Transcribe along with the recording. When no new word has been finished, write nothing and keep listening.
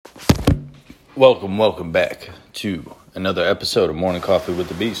Welcome back to another episode of Morning Coffee with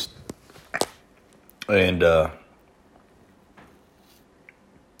the Beast. And I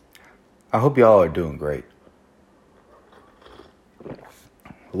hope y'all are doing great.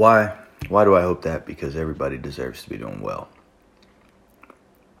 Why do I hope that? Because everybody deserves to be doing well.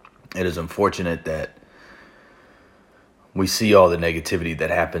 It is unfortunate that we see all the negativity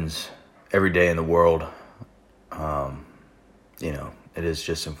that happens every day in the world. It is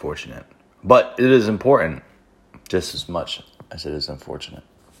just unfortunate. But it is important just as much as it is unfortunate.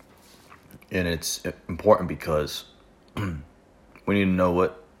 And it's important because we need to know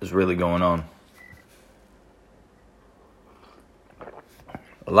what is really going on.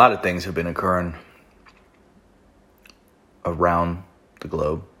 A lot of things have been occurring around the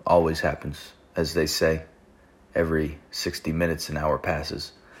globe. Always happens, as they say. Every 60 minutes, an hour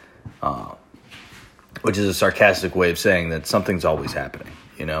passes. Which is a sarcastic way of saying that something's always happening,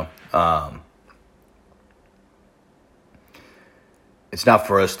 It's not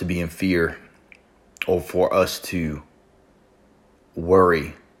for us to be in fear or for us to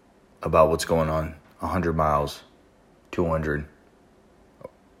worry about what's going on 100 miles, 200,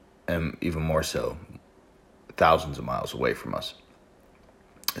 and even more so, thousands of miles away from us.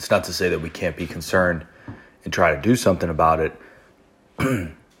 It's not to say that we can't be concerned and try to do something about it.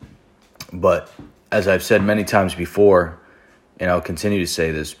 But as I've said many times before, and I'll continue to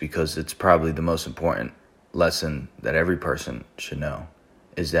say this because it's probably the most important lesson that every person should know,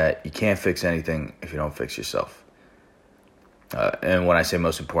 is that you can't fix anything if you don't fix yourself. And when I say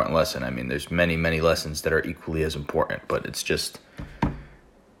most important lesson, I mean there's many, many lessons that are equally as important, but this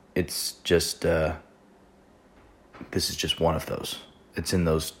is just one of those. It's in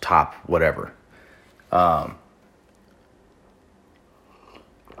those top whatever.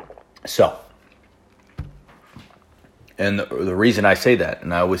 And the reason I say that,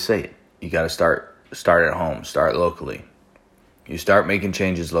 and I always say it, you got to start at home, start locally. You start making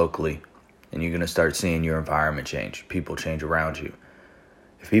changes locally, and you're going to start seeing your environment change, people change around you.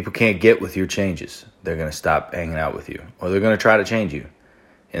 If people can't get with your changes, they're going to stop hanging out with you, or they're going to try to change you,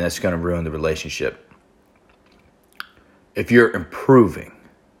 and that's going to ruin the relationship. If you're improving,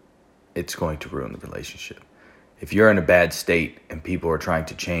 it's going to ruin the relationship. If you're in a bad state and people are trying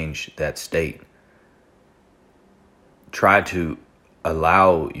to change that state, try to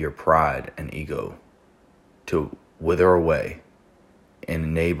allow your pride and ego to wither away and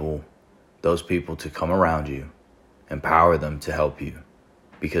enable those people to come around you, empower them to help you,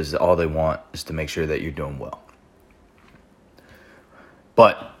 because all they want is to make sure that you're doing well.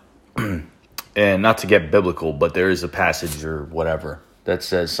 But, and not to get biblical, but there is a passage or whatever that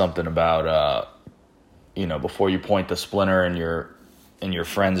says something about, before you point the splinter in your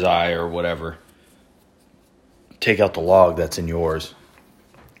friend's eye or whatever, take out the log that's in yours.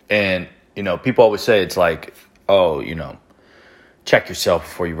 And, people always say it's like, check yourself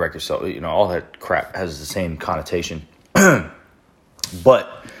before you wreck yourself. All that crap has the same connotation.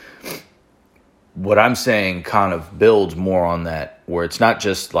 But what I'm saying kind of builds more on that, where it's not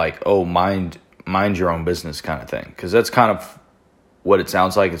just like, mind your own business kind of thing. Because that's kind of what it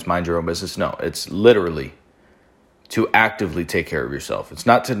sounds like. It's mind your own business. No, it's literally to actively take care of yourself. It's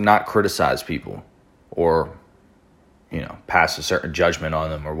not to not criticize people or pass a certain judgment on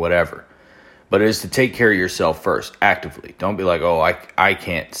them or whatever. But it is to take care of yourself first, actively. Don't be like, I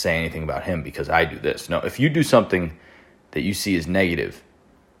can't say anything about him because I do this. No, if you do something that you see as negative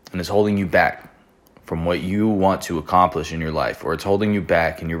and is holding you back from what you want to accomplish in your life, or it's holding you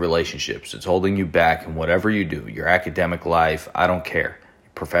back in your relationships, it's holding you back in whatever you do, your academic life, I don't care,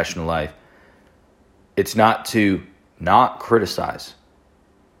 your professional life, it's not to not criticize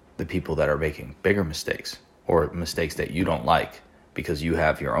the people that are making bigger mistakes, or mistakes that you don't like because you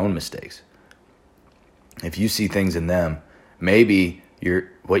have your own mistakes. If you see things in them, maybe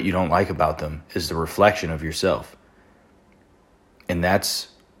what you don't like about them is the reflection of yourself. And that's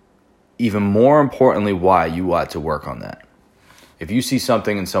even more importantly why you ought to work on that. If you see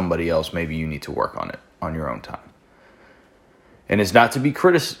something in somebody else, maybe you need to work on it on your own time. And it's not to be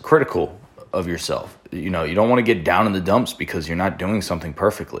critical of yourself. You don't want to get down in the dumps because you're not doing something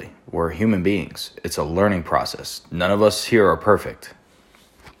perfectly. We're human beings. It's a learning process. None of us here are perfect.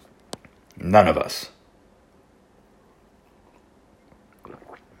 None of us.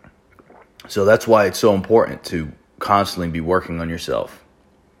 So that's why it's so important to constantly be working on yourself.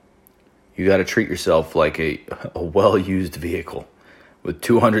 You got to treat yourself like a well-used vehicle with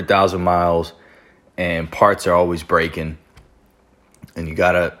 200,000 miles and parts are always breaking. And you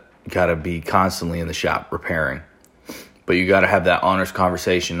got to be constantly in the shop repairing. But you got to have that honest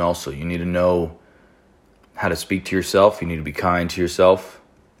conversation also. You need to know how to speak to yourself. You need to be kind to yourself.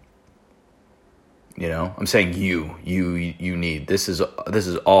 I'm saying you need, this is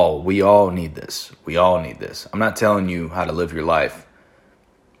all, we all need this. We all need this. I'm not telling you how to live your life.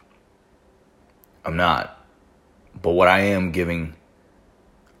 I'm not. But what I am giving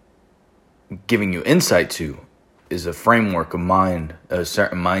you insight to is a framework of mind, a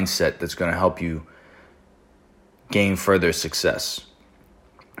certain mindset that's going to help you gain further success.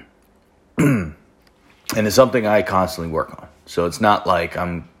 And it's something I constantly work on. So it's not like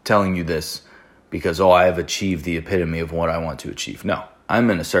I'm telling you this because, I have achieved the epitome of what I want to achieve. No, I'm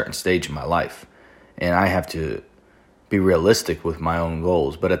in a certain stage in my life, and I have to be realistic with my own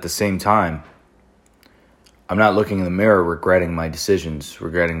goals. But at the same time, I'm not looking in the mirror regretting my decisions,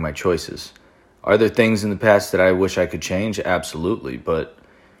 regretting my choices. Are there things in the past that I wish I could change? Absolutely. But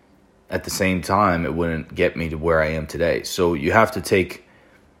at the same time, it wouldn't get me to where I am today. So you have to take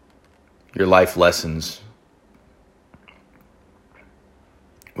your life lessons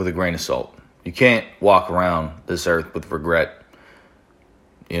with a grain of salt. You can't walk around this earth with regret.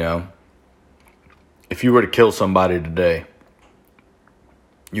 If you were to kill somebody today,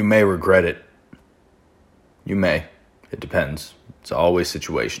 you may regret it. You may. It depends. It's always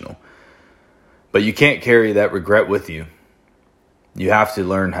situational. But you can't carry that regret with you. You have to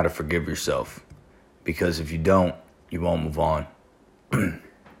learn how to forgive yourself. Because if you don't, you won't move on. And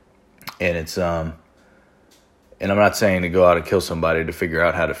it's and I'm not saying to go out and kill somebody to figure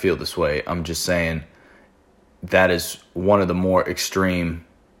out how to feel this way. I'm just saying that is one of the more extreme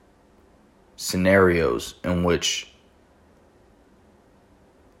scenarios in which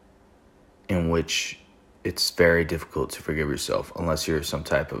it's very difficult to forgive yourself unless you're some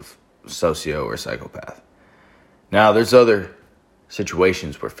type of socio or psychopath. Now, there's other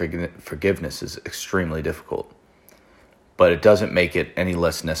situations where forgiveness is extremely difficult, but it doesn't make it any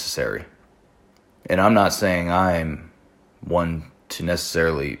less necessary. And I'm not saying I'm one to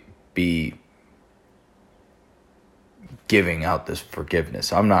necessarily be giving out this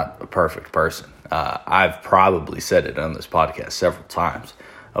forgiveness. I'm not a perfect person. I've probably said it on this podcast several times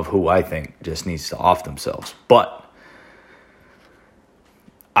of who I think just needs to off themselves. But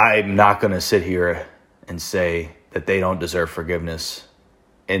I'm not going to sit here and say that they don't deserve forgiveness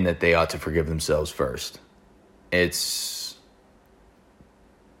and that they ought to forgive themselves first.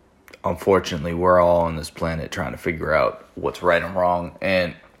 Unfortunately, we're all on this planet trying to figure out what's right and wrong.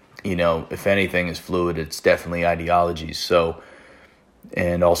 And, if anything is fluid, it's definitely ideologies. So,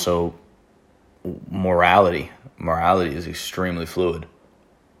 and also morality. Morality is extremely fluid.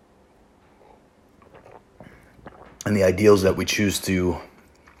 And the ideals that we choose to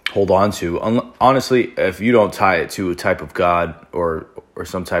hold on to, honestly, if you don't tie it to a type of God or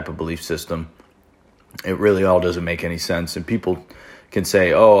some type of belief system, it really all doesn't make any sense. And people can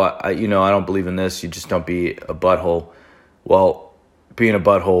say, I don't believe in this. You just don't be a butthole. Well, being a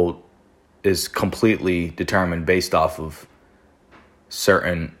butthole is completely determined based off of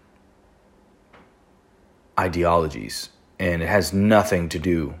certain ideologies. And it has nothing to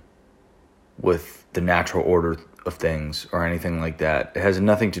do with the natural order of things or anything like that. It has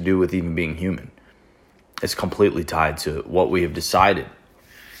nothing to do with even being human. It's completely tied to what we have decided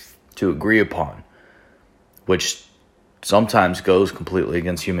to agree upon, which sometimes goes completely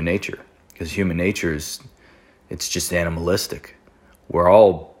against human nature, because human nature it's just animalistic. We're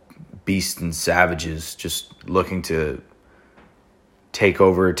all beasts and savages just looking to take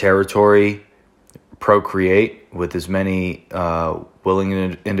over territory, procreate with as many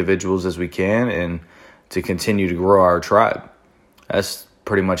willing individuals as we can, and to continue to grow our tribe. That's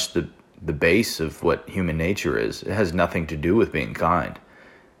pretty much the base of what human nature is. It has nothing to do with being kind.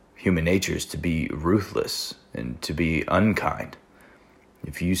 Human nature is to be ruthless and to be unkind.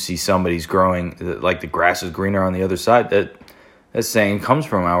 If you see somebody's growing like the grass is greener on the other side, that saying comes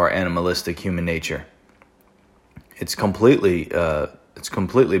from our animalistic human nature. It's completely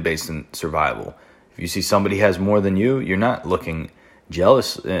based in survival. If you see somebody has more than you, you're not looking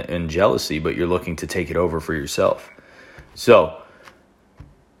jealous and jealousy, but you're looking to take it over for yourself. So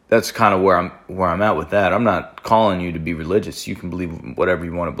that's kind of where I'm at with that. I'm not calling you to be religious. You can believe whatever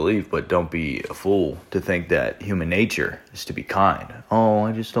you want to believe, but don't be a fool to think that human nature is to be kind. Oh,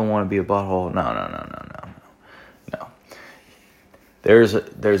 I just don't want to be a butthole. No. There's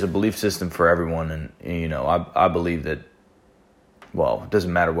a belief system for everyone, and I believe that. Well, it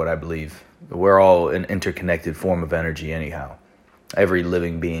doesn't matter what I believe. We're all an interconnected form of energy, anyhow. Every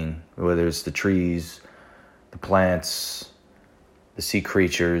living being, whether it's the trees, the plants, the sea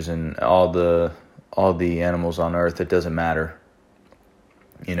creatures, and all the animals on Earth, it doesn't matter.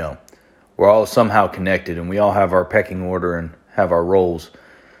 We're all somehow connected, and we all have our pecking order and have our roles.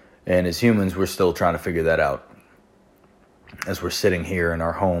 And as humans, we're still trying to figure that out. as we're sitting here in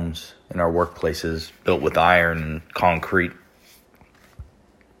our homes, in our workplaces, built with iron and concrete.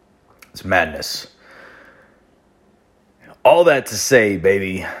 It's madness. All that to say,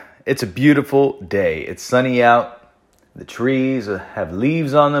 baby, it's a beautiful day. It's sunny out. The trees have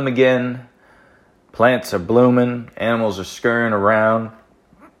leaves on them again. Plants are blooming. Animals are scurrying around.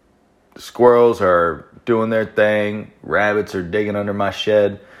 The squirrels are doing their thing. Rabbits are digging under my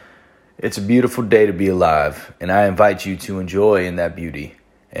shed. It's a beautiful day to be alive, and I invite you to enjoy in that beauty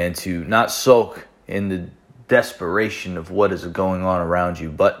and to not sulk in the desperation of what is going on around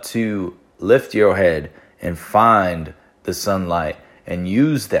you, but to lift your head and find the sunlight and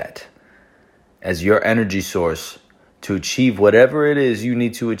use that as your energy source to achieve whatever it is you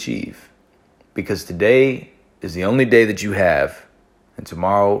need to achieve. Because today is the only day that you have, and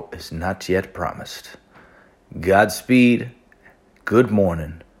tomorrow is not yet promised. Godspeed, good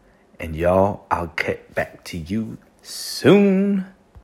morning, and y'all, I'll get back to you soon.